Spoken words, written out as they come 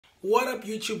What up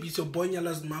YouTube, it's your boy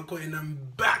Nyalaz Marco and I'm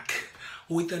back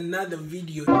with another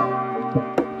video.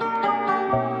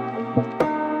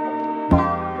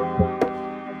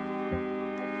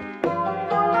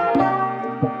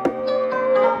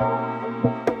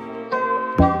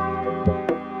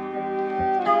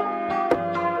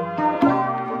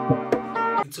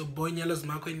 It's your boy Nyalaz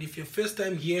Marco, and if you're first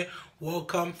time here,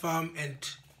 welcome fam, and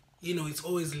you know it's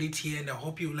always lit here and I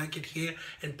hope you like it here.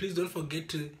 And please don't forget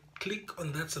to click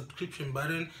on that subscription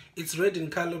button. It's red in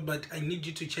color, but I need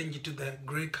you to change it to the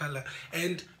gray color.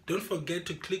 And don't forget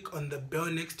to click on the bell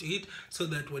next to it so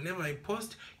that whenever I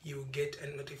post, you get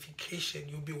a notification.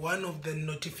 You'll be one of the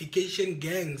notification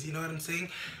gangs, you know what I'm saying?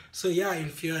 So yeah,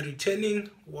 if you are returning,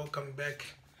 welcome back.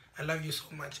 I love you so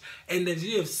much. And as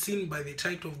you have seen by the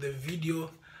title of the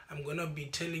video, I'm gonna be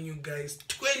telling you guys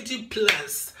 20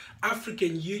 plus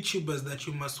African YouTubers that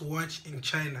you must watch in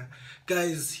China.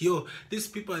 Guys, yo, these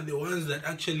people are the ones that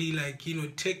actually, like, you know,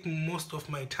 take most of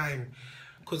my time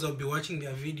because I'll be watching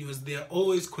their videos. They are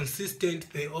always consistent.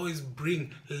 They always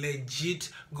bring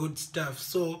legit good stuff.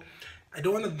 So I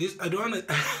don't want to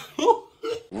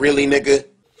Really, nigga?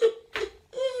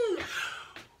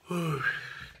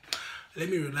 Let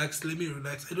me relax.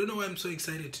 I don't know why I'm so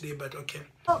excited today, but okay.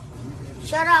 Oh,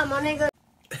 shut up, my nigga.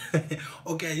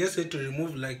 Okay, I just had to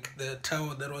remove like the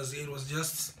towel that was it was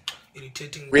just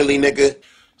irritating. Really, nigga?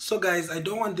 So guys, I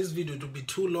don't want this video to be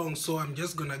too long, so I'm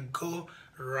just gonna go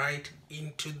right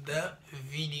into the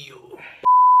video.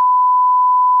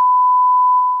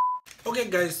 Okay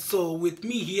guys, so with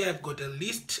me here I've got a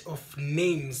list of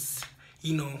names.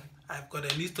 You know, I've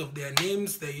got a list of their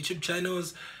names, their YouTube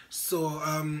channels. So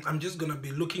I'm just gonna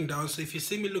be looking down. So if you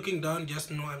see me looking down,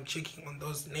 just know I'm checking on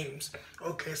those names.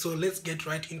 Okay, so let's get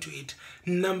right into it.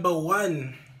 Number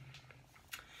one,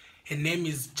 her name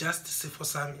is Just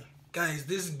Sifosami. Guys,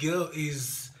 this girl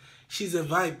she's a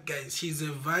vibe, guys. She's a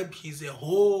vibe. She's a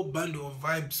whole bundle of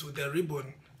vibes with a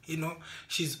ribbon. You know,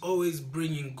 she's always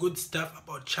bringing good stuff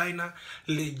about China,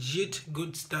 legit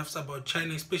good stuff about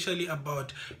China, especially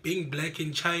about being black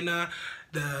in China,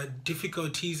 the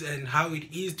difficulties and how it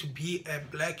is to be a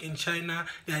black in China,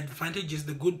 the advantages,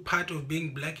 the good part of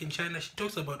being black in China. She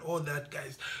talks about all that,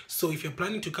 guys. So if you're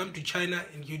planning to come to China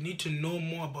and you need to know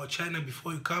more about China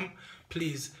before you come,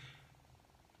 please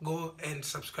go and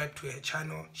subscribe to her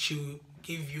channel. She'll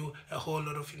give you a whole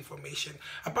lot of information.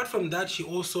 Apart from that, she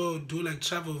also do like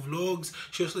travel vlogs.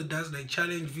 She also does like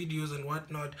challenge videos and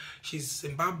whatnot. She's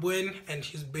Zimbabwean and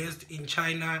she's based in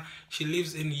China. She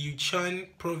lives in Yunnan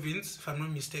province, if I'm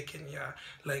not mistaken. Yeah,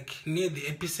 like near the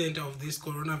epicenter of this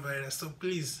coronavirus. So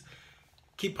please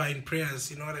keep her in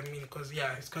prayers, you know what I mean? Because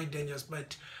yeah, it's quite dangerous,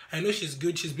 but I know she's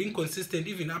good. She's been consistent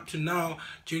even up to now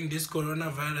during this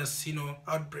coronavirus, you know,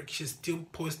 outbreak. She's still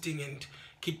posting and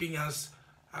keeping us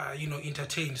you know,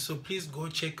 entertained. So please go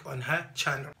check on her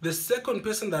channel. The second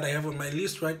person that I have on my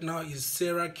list right now is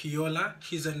Sarah Kiola.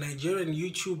 She's a Nigerian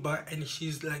YouTuber and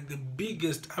she's like the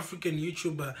biggest African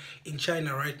YouTuber in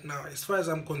China right now. As far as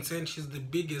I'm concerned, she's the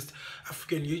biggest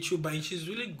African YouTuber and she's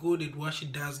really good at what she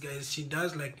does, guys. She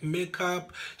does like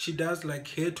makeup, she does like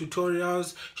hair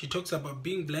tutorials, she talks about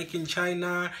being black in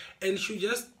China, and she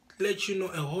just let you know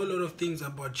a whole lot of things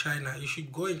about China. You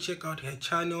should go and check out her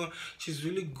channel. She's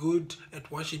really good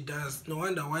at what she does. No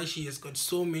wonder why she has got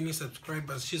so many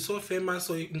subscribers. She's so famous.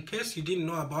 So in case you didn't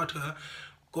know about her,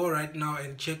 go right now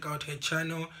and check out her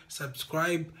channel,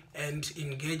 subscribe and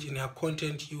engage in her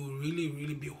content. You will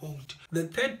really be hooked. The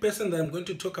third person that I'm going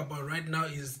to talk about right now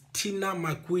is Tina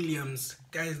McWilliams.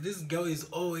 Guys, this girl is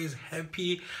always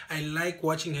happy. I like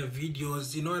watching her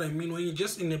videos, you know what I mean? When you're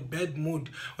just in a bad mood,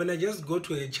 when I just go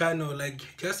to her channel, like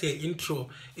just her intro,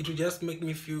 it will just make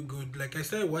me feel good. Like I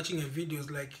started watching her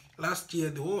videos like last year,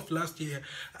 the whole of last year,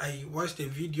 I watched her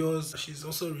videos. She's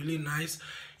also really nice.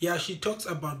 Yeah, she talks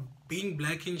about being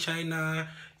black in China,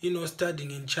 you know,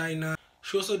 studying in China.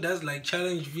 She also does like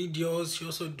challenge videos. She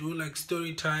also do like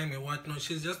story time and whatnot.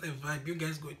 She's just a vibe. You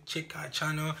guys go check her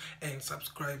channel and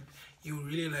subscribe. You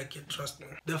really like it, trust me.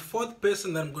 The fourth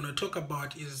person that I'm going to talk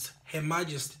about is Her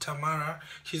Majesty Tamara.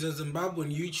 She's a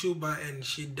Zimbabwean YouTuber and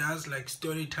she does like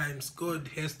story times. God,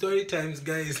 her story times,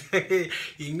 guys.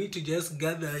 You need to just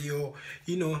gather your,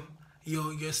 you know,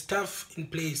 your stuff in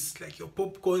place, like your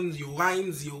popcorns, your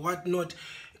wines, your whatnot,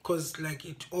 because like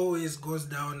it always goes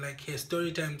down. Like her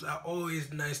story times are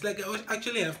always nice. Like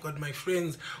actually I've got my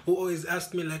friends who always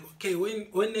ask me like, okay,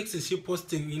 when next is she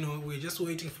posting? You know, we're just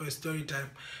waiting for a story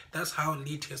time. That's how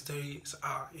lit her stories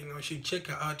are. You know, you should check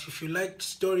her out. If you like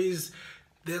stories,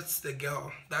 that's the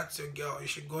girl. That's your girl. You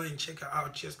should go and check her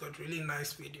out. She's got really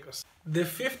nice videos. The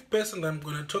fifth person that I'm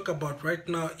going to talk about right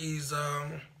now is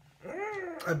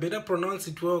I better pronounce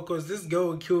it well because this girl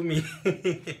will kill me.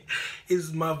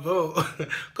 Is Marvel.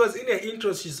 Because in her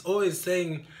intro she's always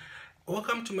saying,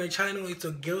 welcome to my channel, it's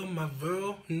a girl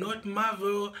Marvel, not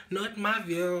Marvel, not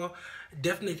Marvel,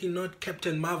 definitely not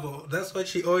Captain Marvel. That's what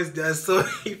she always does. So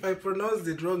if I pronounce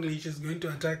it wrongly, she's going to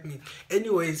attack me.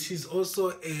 Anyways, she's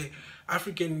also a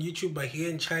African YouTuber here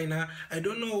in China. I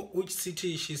don't know which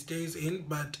city she stays in,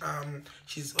 but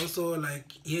she's also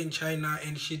like here in China,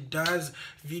 and she does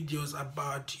videos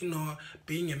about, you know,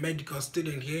 being a medical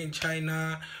student here in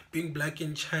China, being black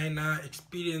in China,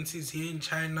 experiences here in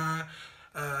China.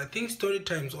 I think story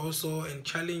times also, and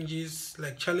challenges,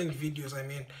 like challenge videos. I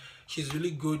mean, she's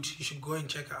really good. You should go and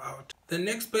check her out. The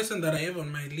next person that I have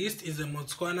on my list is a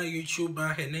Botswana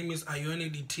YouTuber. Her name is Ayone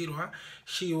Ditirwa.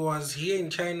 She was here in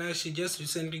China. She just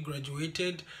recently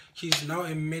graduated. She's now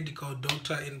a medical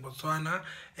doctor in Botswana.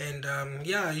 And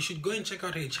yeah, you should go and check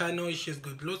out her channel. She's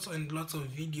got lots and lots of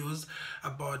videos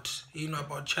about, you know,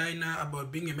 about China,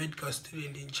 about being a medical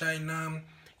student in China.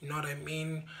 You know what I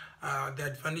mean? The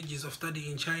advantages of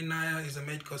studying in China as a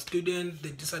medical student, the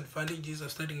disadvantages of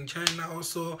studying in China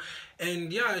also.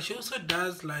 And yeah, she also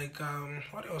does like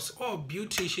what else? Oh,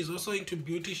 beauty. She's also into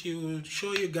beauty. She will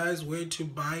show you guys where to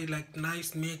buy like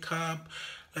nice makeup,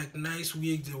 like nice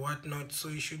wigs and whatnot. So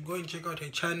you should go and check out her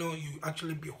channel. You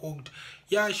actually be hooked.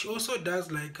 Yeah, she also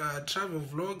does like travel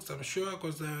vlogs, I'm sure,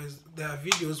 because there are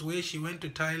videos where she went to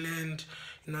Thailand.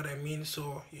 You know what I mean?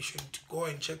 So you should go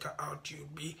and check her out. You'll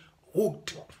be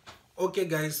hooked. Okay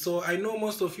guys, so I know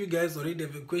most of you guys already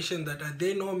have a question that are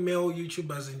there no male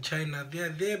YouTubers in China? They are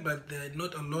there, but they're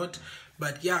not a lot.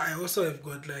 But yeah, I also have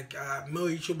got like male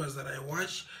YouTubers that I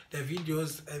watch their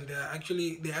videos, and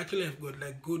they actually have got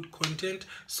like good content.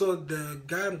 So the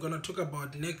guy I'm gonna talk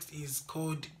about next is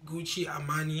called Gucci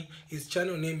Amani. His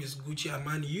channel name is Gucci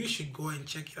Amani. You should go and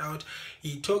check it out.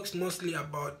 He talks mostly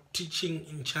about teaching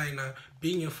in China,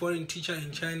 being a foreign teacher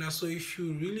in China. So if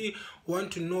you really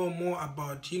want to know more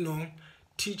about, you know,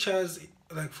 teachers,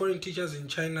 like foreign teachers in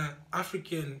China,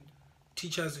 African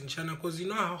teachers in China, because you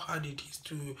know how hard it is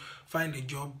to find a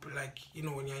job, like, you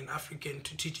know, when you're an African,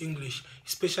 to teach English,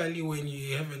 especially when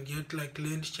you haven't yet like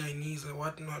learned Chinese or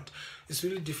whatnot. It's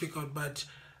really difficult. But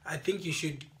I think you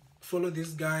should follow this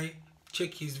guy,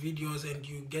 check his videos, and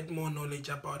you get more knowledge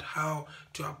about how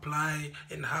to apply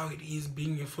and how it is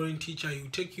being a foreign teacher. He will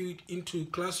take you into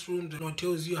classrooms and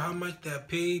tells you how much they're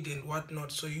paid and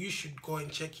whatnot. So you should go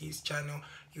and check his channel.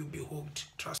 You'll be hooked,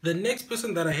 trust. The next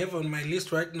person that I have on my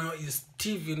list right now is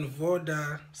Steven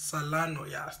Voda Salano.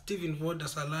 Yeah, Steven Voda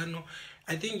Salano.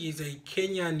 I think he's a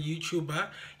Kenyan YouTuber.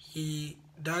 He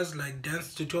does like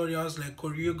dance tutorials, like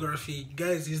choreography.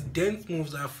 Guys, his dance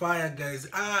moves are fire, guys.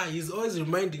 He's always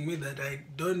reminding me that I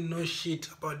don't know shit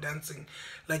about dancing.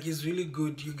 Like, he's really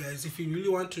good, you guys. If you really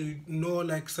want to know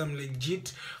like some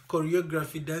legit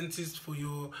choreography dances for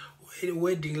your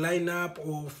wedding lineup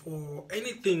or for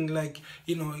anything, like,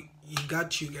 you know, he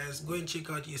got you guys. Go and check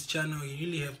out his channel. He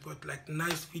really has got like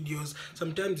nice videos.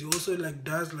 Sometimes he also like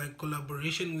does like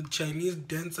collaboration with Chinese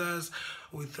dancers,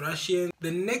 with Russians.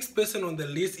 The next person on the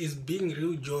list is Being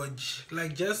Real George.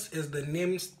 Like, just as the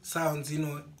name sounds, you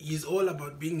know, he's all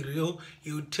about being real.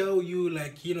 He'll tell you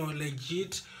like, you know,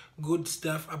 legit good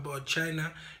stuff about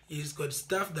China. He's got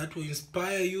stuff that will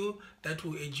inspire you, that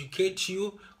will educate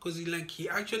you, because he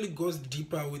actually goes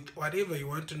deeper with whatever you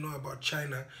want to know about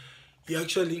China. You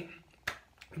actually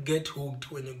get hooked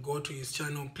when you go to his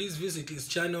channel. Please visit his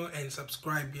channel and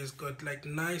subscribe. He's got like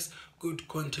nice, good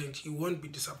content. You won't be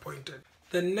disappointed.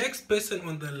 The next person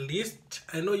on the list,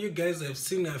 I know you guys have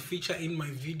seen her feature in my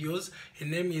videos. Her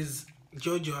name is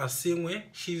Jojo Asingwe.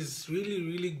 She's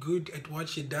really good at what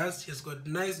she does. She's got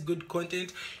nice, good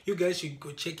content. You guys should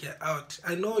go check her out.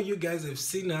 I know you guys have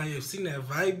seen her. You've seen her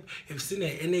vibe. You've seen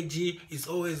her energy. It's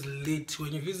always lit.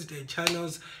 When you visit her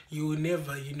channels, you will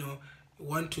never, you know,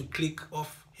 want to click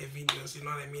off her videos. You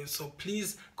know what I mean? So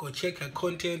please go check her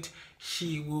content.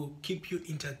 She will keep you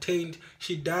entertained.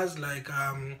 She does like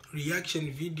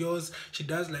reaction videos. She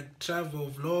does like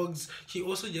travel vlogs. She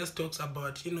also just talks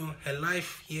about, you know, her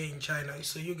life here in China.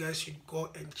 So you guys should go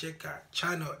and check her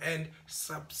channel and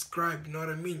subscribe. You know what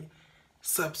I mean?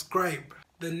 Subscribe.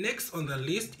 The next on the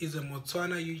list is a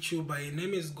Botswana YouTuber. Her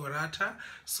name is Gorata.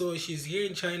 So she's here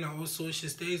in China also. She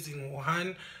stays in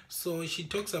Wuhan. So she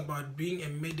talks about being a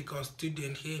medical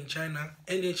student here in China.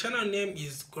 And her channel name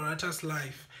is Gorata's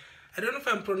Life. I don't know if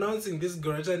I'm pronouncing this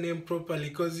Gorata name properly,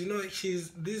 because, you know,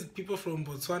 these people from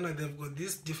Botswana, they've got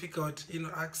this difficult, you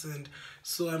know, accent.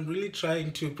 So I'm really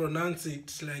trying to pronounce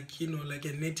it like, you know, like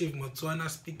a native Botswana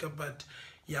speaker. But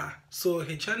yeah, so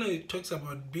her channel talks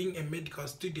about being a medical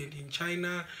student in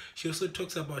China. She also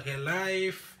talks about her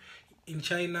life, in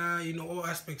China, you know, all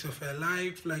aspects of her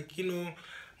life, like, you know,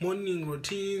 morning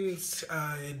routines,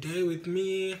 a day with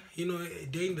me, you know, a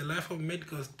day in the life of a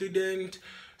medical student,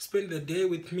 spend the day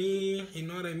with me, you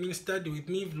know what I mean, study with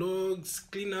me, vlogs,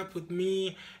 clean up with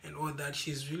me, and all that.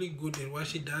 She's really good at what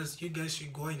she does. You guys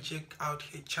should go and check out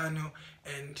her channel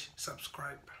and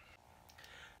subscribe.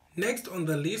 Next on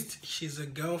the list, she's a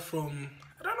girl from,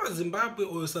 I don't know, Zimbabwe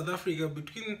or South Africa,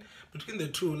 between the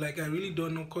two. Like, I really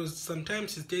don't know, because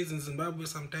sometimes she stays in Zimbabwe,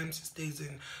 sometimes she stays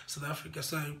in South Africa,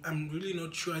 so I'm really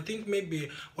not sure. I think maybe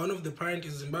one of the parents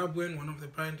is Zimbabwean, one of the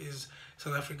parents is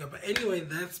South Africa, but anyway,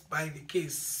 that's by the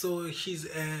case. So she's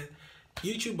a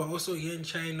YouTuber also here in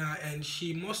China, and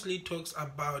she mostly talks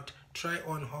about try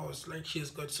on hauls. Like,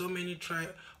 she's got so many try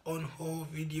on haul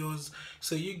videos.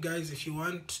 So you guys, if you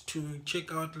want to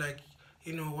check out, like,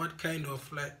 you know, what kind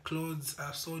of like clothes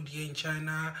are sold here in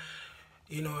China,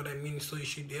 you know what I mean, so you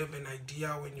should have an idea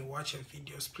when you watch her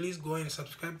videos. Please go and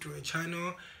subscribe to her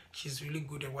channel. She's really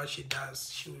good at what she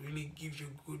does. She will really give you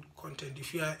good content.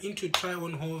 If you are into try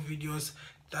on haul videos,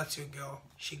 that's your girl.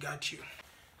 She got you.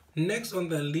 Next on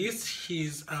the list,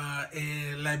 she's a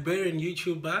Liberian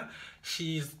YouTuber.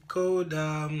 She's called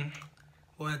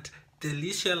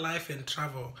Delicia Life and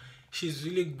Travel. She's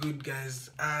really good, guys.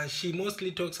 She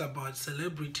mostly talks about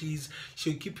celebrities.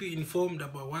 She'll keep you informed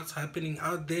about what's happening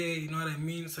out there, you know what I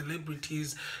mean,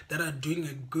 celebrities that are doing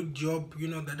a good job, you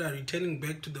know, that are returning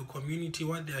back to the community,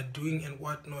 what they are doing and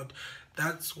whatnot.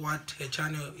 That's what her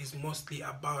channel is mostly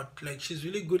about. Like, she's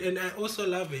really good. And I also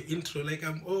love her intro. Like,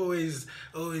 I'm always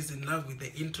in love with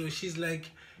the intro. She's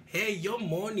like, hey, yo,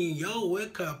 morning, yo,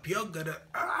 wake up, yo, gotta,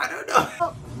 I don't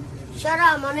know. Shut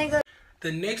up, my nigga.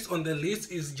 The next on the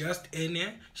list is Just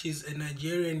Ene. She's a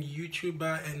Nigerian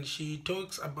YouTuber, and she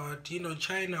talks about, you know,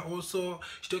 China also.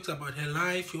 She talks about her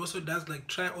life. She also does like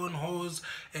try on hauls,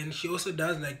 and she also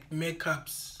does like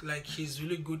makeups. Like, she's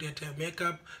really good at her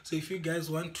makeup. So if you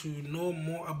guys want to know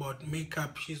more about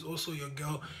makeup, she's also your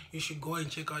girl. You should go and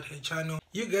check out her channel.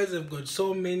 You guys have got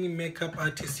so many makeup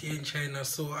artists here in China.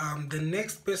 So the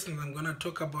next person I'm gonna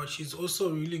talk about, she's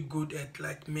also really good at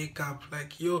like makeup.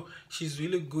 Like, yo, she's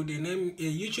really good. Her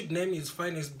YouTube name is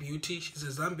Finest Beauty. She's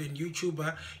a Zambian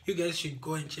YouTuber. You guys should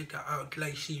go and check her out.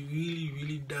 Like, she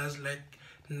really does like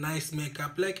nice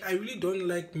makeup. Like, I really don't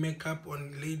like makeup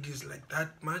on ladies like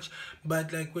that much,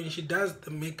 but like when she does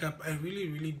the makeup, I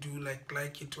really do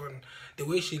like it on the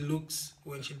way she looks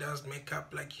when she does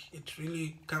makeup. Like, it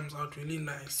really comes out really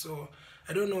nice. So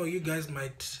I don't know, you guys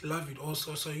might love it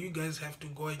also. So you guys have to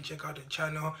go and check out the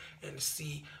channel and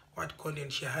see what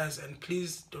content she has, and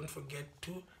please don't forget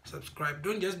to subscribe.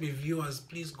 Don't just be viewers,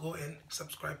 please go and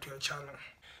subscribe to her channel.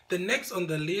 The next on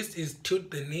the list is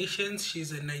Tilt the Nations.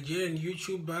 She's a Nigerian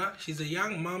YouTuber. She's a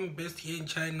young mom based here in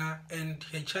China, and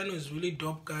her channel is really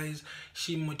dope, guys.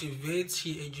 She motivates,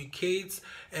 she educates,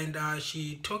 and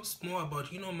she talks more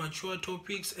about, you know, mature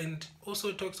topics, and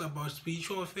also talks about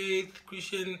spiritual faith,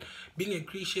 Christian, being a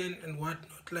Christian and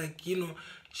whatnot. Like, you know,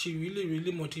 she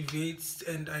really motivates,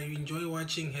 and I enjoy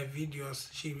watching her videos.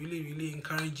 She really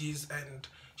encourages, and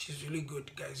she's really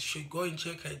good, guys. You should go and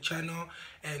check her channel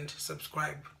and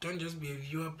subscribe. Don't just be a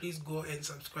viewer, please go and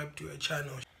subscribe to her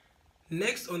channel.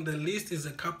 Next on the list is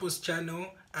a couple's channel.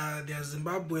 They are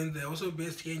Zimbabwean. They're also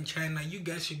based here in China. You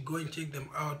guys should go and check them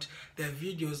out. Their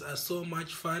videos are so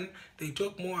much fun. They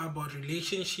talk more about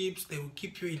relationships. They will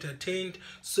keep you entertained.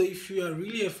 So if you are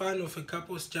really a fan of a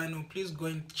couple's channel, please go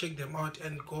and check them out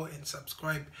and go and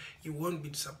subscribe. You won't be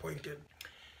disappointed.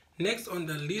 Next on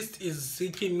the list is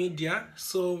Ziki Media.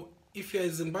 So if you're a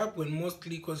Zimbabwean,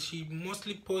 mostly, because she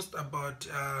mostly posts about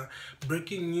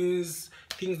breaking news,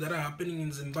 things that are happening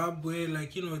in Zimbabwe,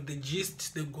 like, you know, the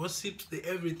gist, the gossips, the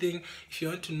everything. If you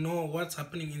want to know what's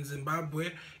happening in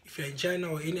Zimbabwe, if you're in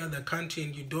China or any other country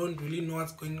and you don't really know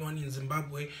what's going on in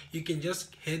Zimbabwe, you can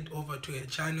just head over to her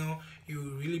channel. You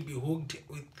will really be hooked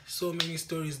with so many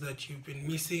stories that you've been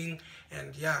missing.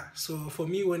 And yeah, so for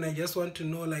me, when I just want to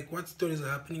know like what stories are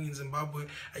happening in Zimbabwe,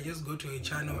 I just go to her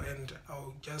channel and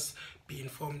I'll just be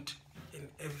informed in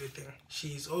everything.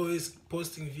 She's always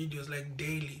posting videos like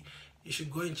daily. You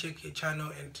should go and check her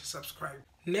channel and subscribe.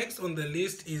 Next on the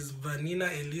list is Vanina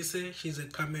Elise. She's a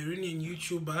Cameroonian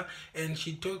YouTuber, and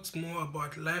she talks more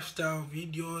about lifestyle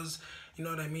videos, you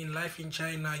know what I mean, life in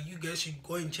China. You guys should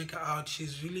go and check her out.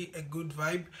 She's really a good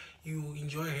vibe. You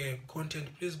enjoy her content,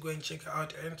 please go and check her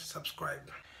out and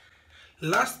subscribe.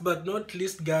 Last but not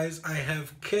least, guys, I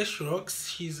have Cash Rocks.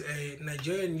 She's a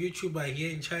Nigerian YouTuber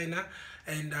here in China,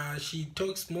 and she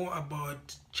talks more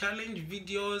about challenge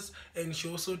videos, and she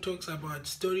also talks about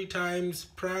story times,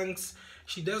 pranks.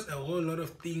 She does a whole lot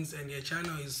of things, and her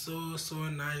channel is so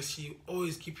nice. She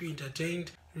always keeps you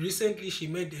entertained. Recently she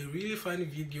made a really funny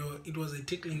video. It was a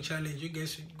tickling challenge. You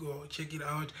guys should go check it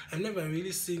out. I've never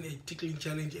really seen a tickling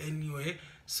challenge anywhere,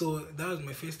 so that was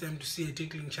my first time to see a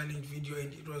tickling challenge video,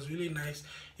 and it was really nice.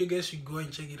 You guys should go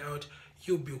and check it out.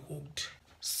 You'll be hooked.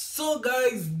 So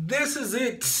guys, this is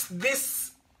it.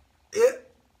 This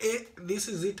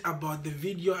is it about the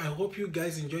video. I hope you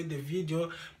guys enjoyed the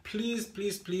video. Please,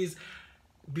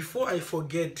 before I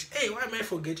forget, hey, why am I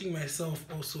forgetting myself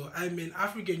also? I'm an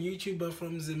African YouTuber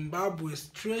from Zimbabwe,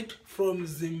 straight from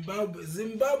Zimbabwe,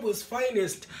 Zimbabwe's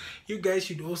finest. You guys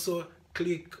should also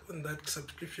click on that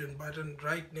subscription button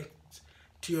right next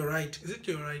to your right. Is it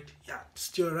to your right? Yeah, it's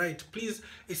to your right. Please,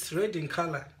 it's red in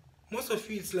color. Most of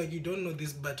you, it's like you don't know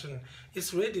this button.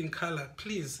 It's red in color.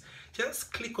 Please,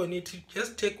 just click on it.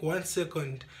 Just take 1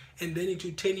 second, and then it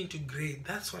will turn into gray.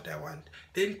 That's what I want.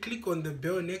 Then click on the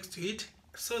bell next to it,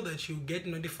 so that you get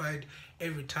notified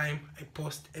every time I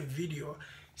post a video.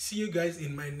 See you guys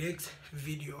in my next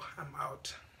video. I'm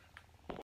out.